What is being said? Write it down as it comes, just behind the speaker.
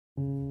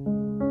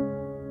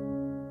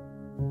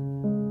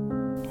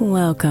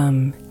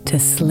Welcome to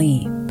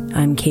Sleep.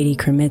 I'm Katie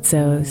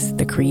Kremitzos,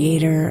 the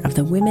creator of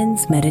the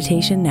Women's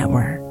Meditation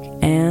Network,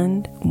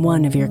 and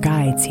one of your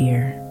guides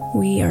here.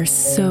 We are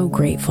so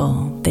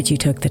grateful that you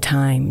took the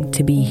time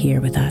to be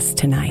here with us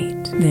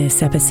tonight.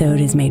 This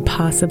episode is made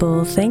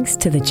possible thanks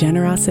to the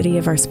generosity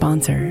of our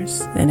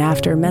sponsors, and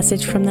after a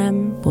message from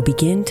them, we'll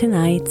begin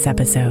tonight's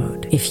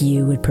episode. If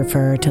you would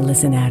prefer to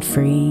listen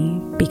ad-free,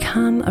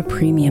 become a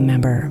premium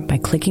member by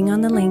clicking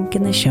on the link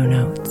in the show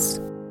notes.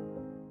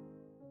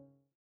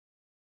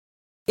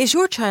 Is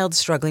your child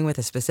struggling with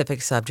a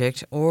specific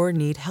subject or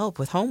need help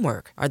with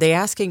homework? Are they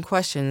asking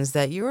questions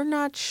that you're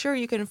not sure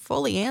you can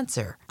fully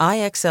answer?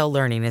 IXL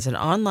Learning is an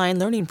online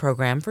learning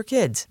program for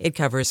kids. It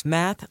covers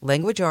math,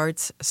 language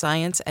arts,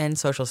 science, and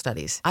social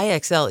studies.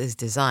 IXL is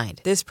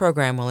designed. This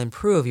program will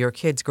improve your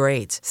kids'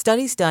 grades.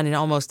 Studies done in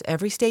almost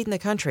every state in the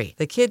country.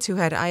 The kids who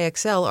had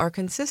IXL are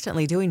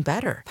consistently doing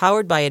better.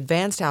 Powered by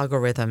advanced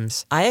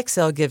algorithms,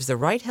 IXL gives the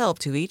right help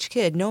to each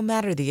kid no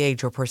matter the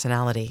age or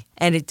personality.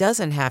 And it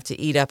doesn't have to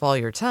eat up all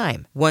your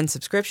time. One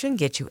subscription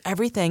gets you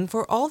everything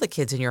for all the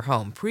kids in your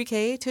home,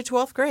 pre-K to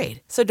 12th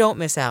grade. So don't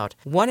miss out.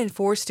 1 in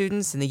 4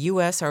 students in the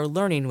U.S. are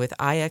learning with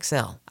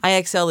IXL.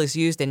 IXL is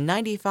used in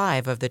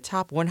 95 of the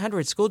top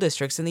 100 school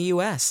districts in the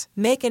U.S.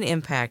 Make an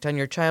impact on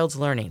your child's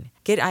learning.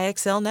 Get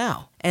IXL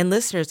now. And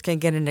listeners can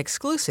get an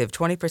exclusive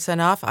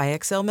 20% off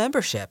IXL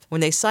membership when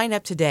they sign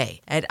up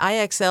today at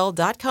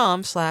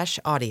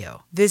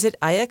IXL.com/audio. Visit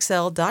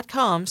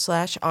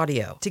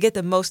IXL.com/audio to get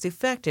the most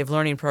effective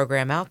learning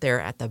program out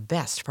there at the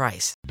best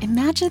price.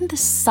 Imagine the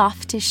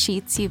softest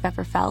sheets you've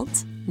ever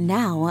felt.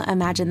 Now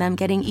imagine them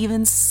getting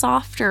even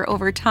softer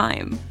over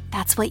time.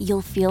 That's what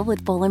you'll feel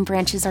with Boll &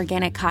 Branch's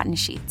organic cotton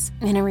sheets.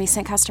 In a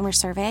recent customer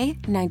survey,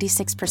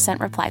 96%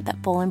 replied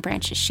that Boll &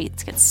 Branch's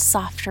sheets get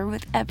softer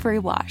with every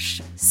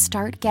wash.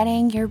 Start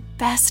getting your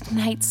best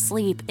night's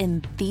sleep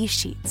in these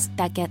sheets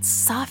that get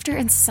softer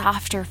and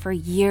softer for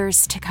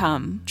years to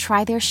come.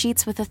 Try their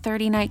sheets with a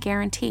 30-night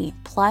guarantee,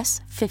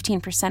 plus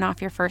 15% off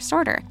your first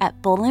order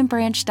at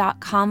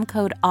bollandbranch.com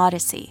code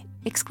Odyssey.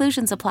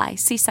 Exclusions apply.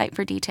 See site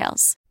for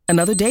details.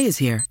 Another day is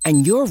here,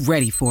 and you're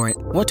ready for it.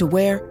 What to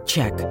wear?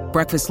 Check.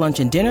 Breakfast, lunch,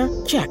 and dinner?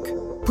 Check.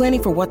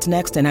 Planning for what's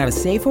next and how to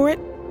save for it?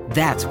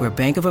 That's where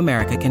Bank of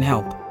America can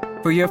help.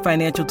 For your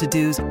financial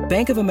to-dos,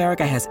 Bank of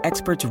America has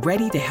experts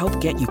ready to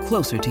help get you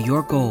closer to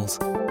your goals.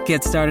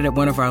 Get started at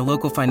one of our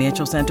local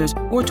financial centers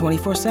or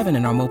 24/7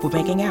 in our mobile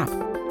banking app.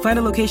 Find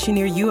a location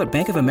near you at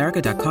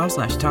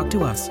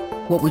bankofamerica.com/talktous.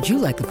 What would you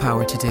like the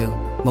power to do?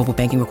 Mobile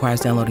banking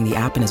requires downloading the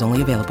app and is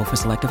only available for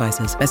select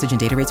devices. Message and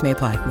data rates may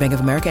apply. Bank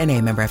of America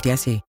N.A., member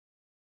FDIC.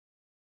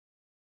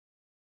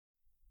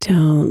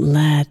 Don't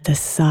let the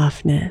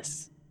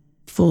softness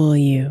fool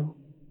you,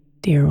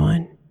 dear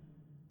one.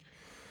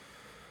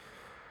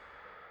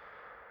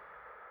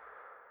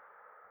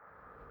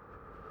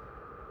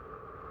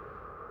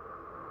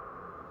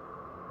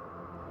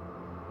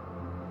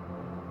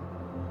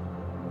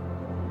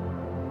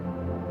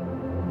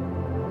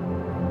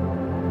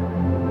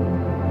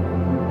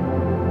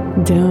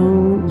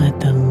 Don't let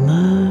the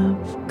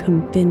love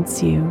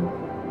convince you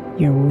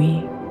you're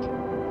weak.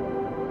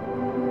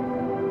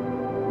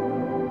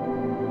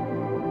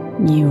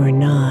 You are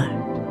not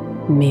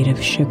made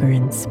of sugar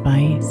and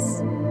spice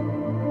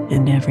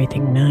and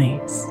everything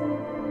nice.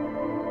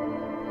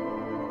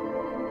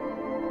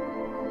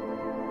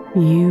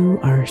 You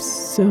are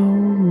so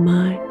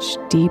much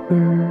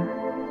deeper,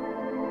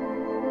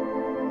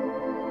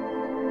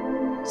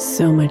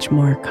 so much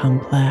more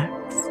complex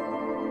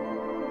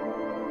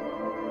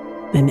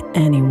than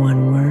any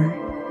one word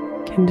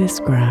can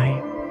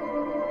describe.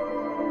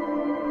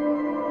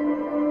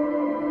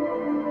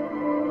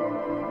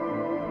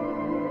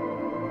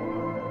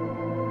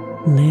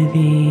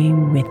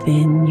 Living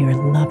within your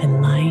love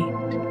and light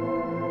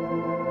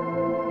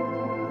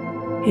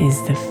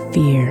is the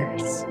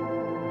fierce,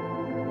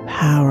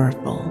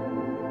 powerful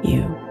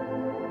you.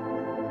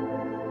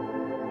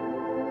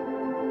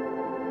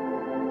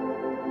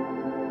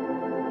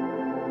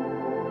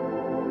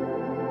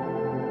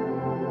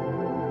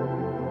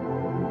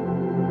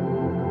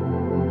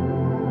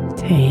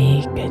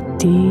 Take a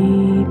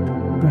deep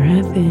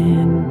breath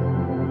in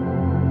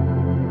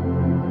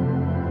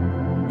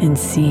and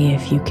see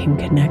if you can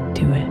connect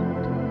to it.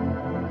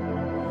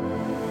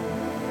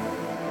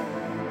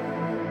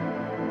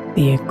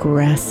 The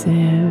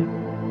aggressive,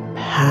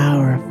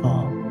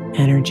 powerful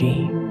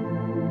energy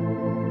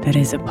that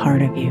is a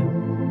part of you.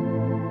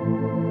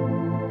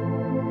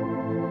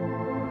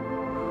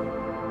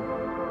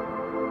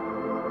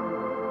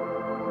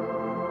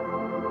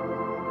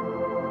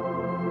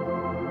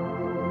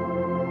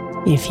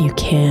 If you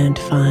can't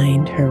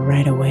find her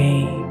right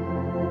away,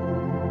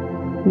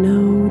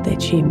 know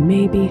that she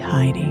may be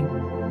hiding,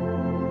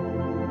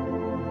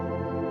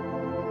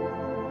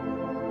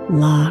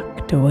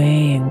 locked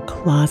away in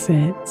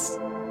closets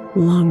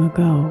long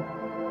ago,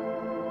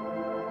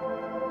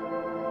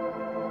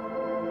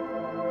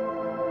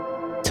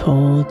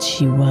 told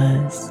she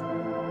was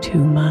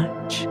too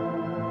much,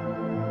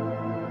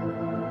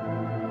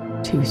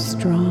 too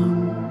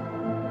strong,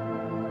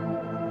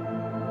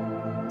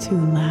 too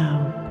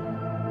loud.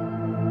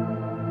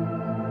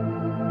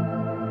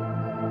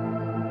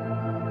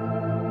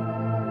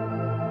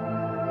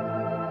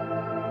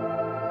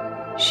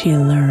 She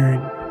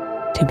learned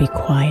to be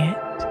quiet.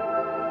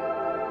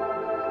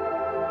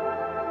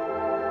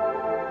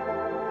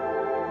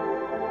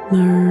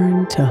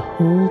 Learn to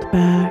hold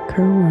back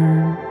her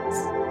words.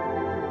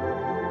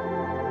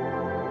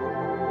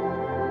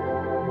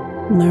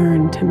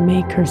 Learn to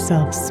make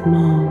herself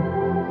small.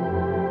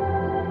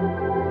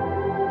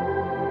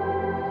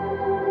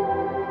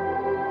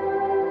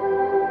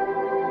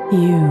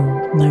 You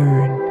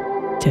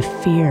learn to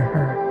fear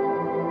her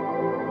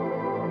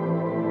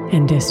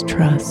and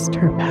distrust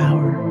her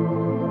power.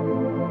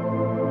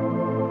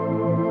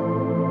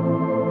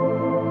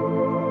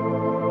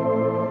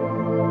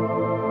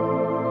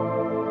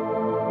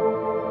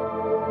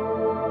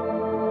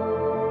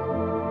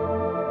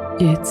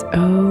 It's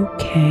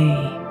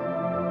okay.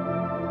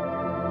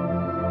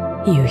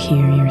 You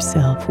hear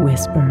yourself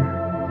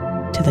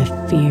whisper to the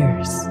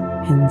fierce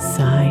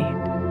inside.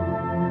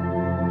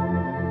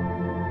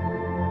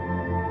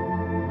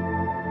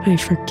 I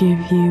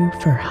forgive you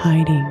for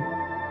hiding,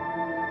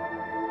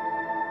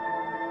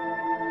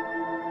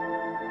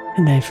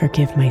 and I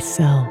forgive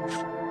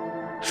myself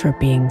for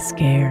being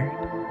scared.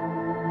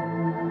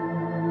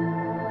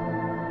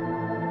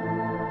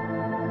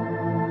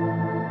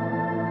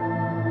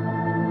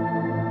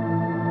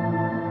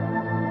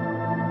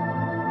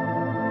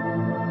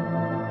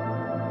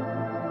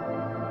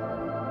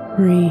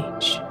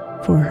 Reach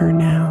for her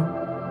now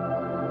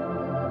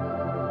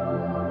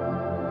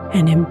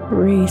and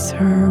embrace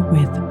her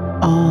with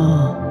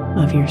all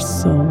of your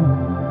soul.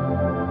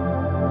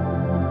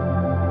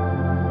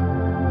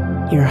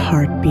 Your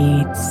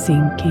heartbeat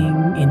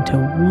sinking into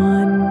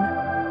one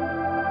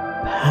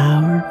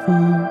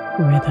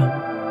powerful rhythm.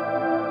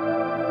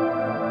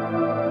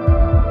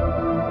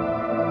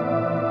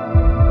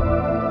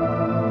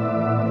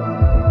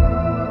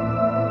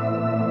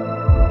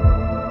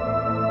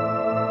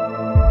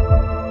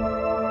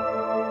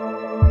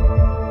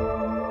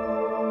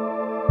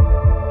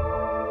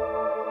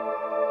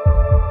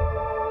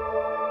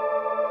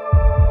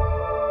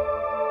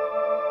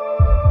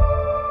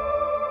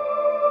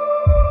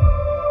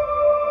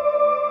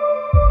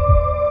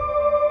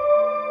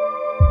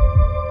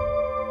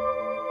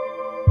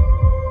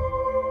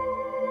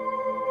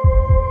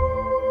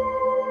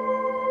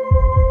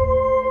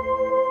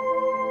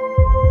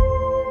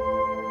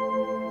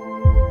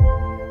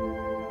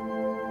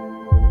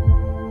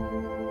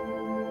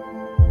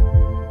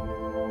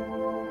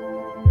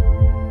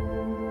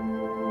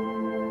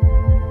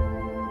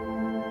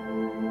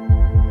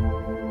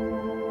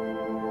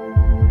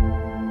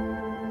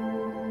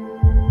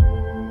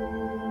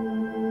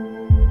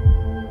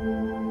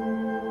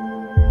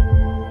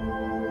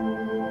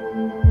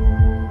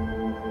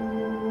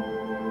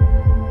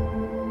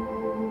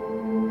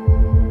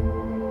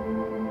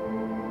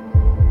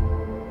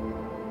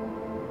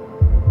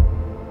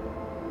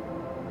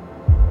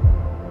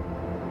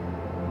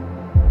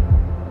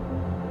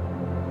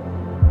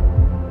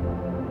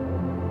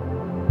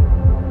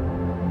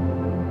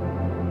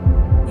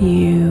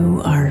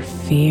 You are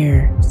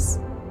fierce,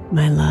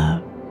 my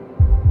love,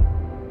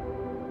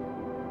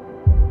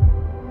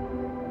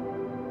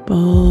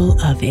 full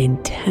of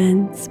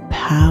intense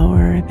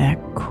power that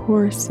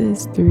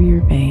courses through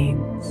your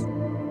veins.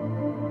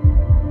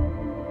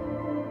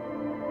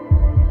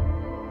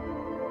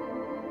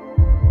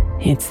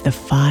 It's the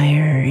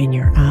fire in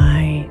your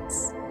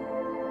eyes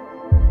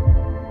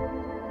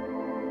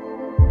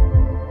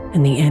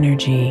and the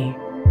energy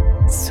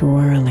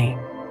swirling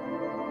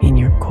in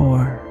your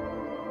core.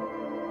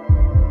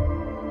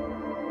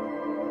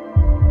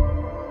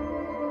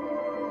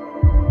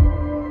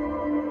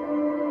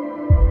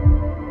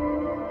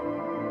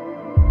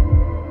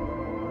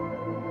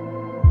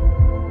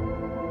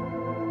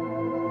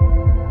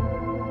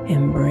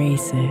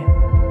 Embrace it.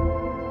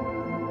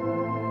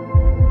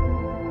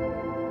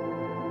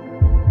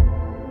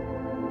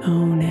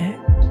 Own it.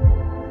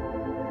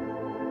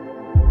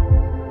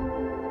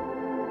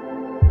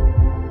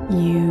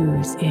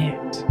 Use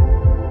it.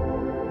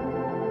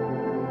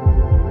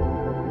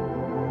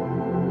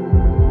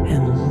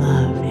 And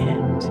love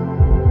it.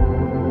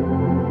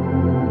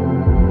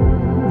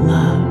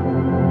 Love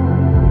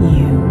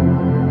you.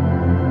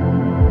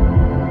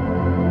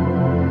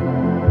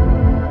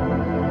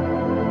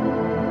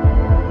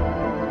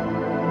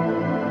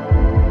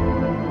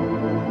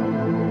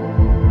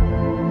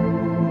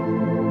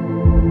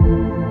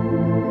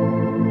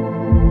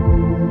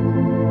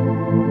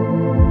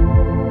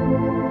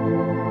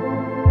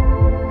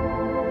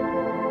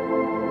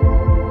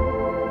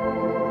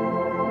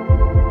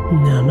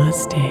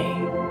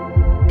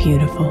 Namaste,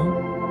 beautiful.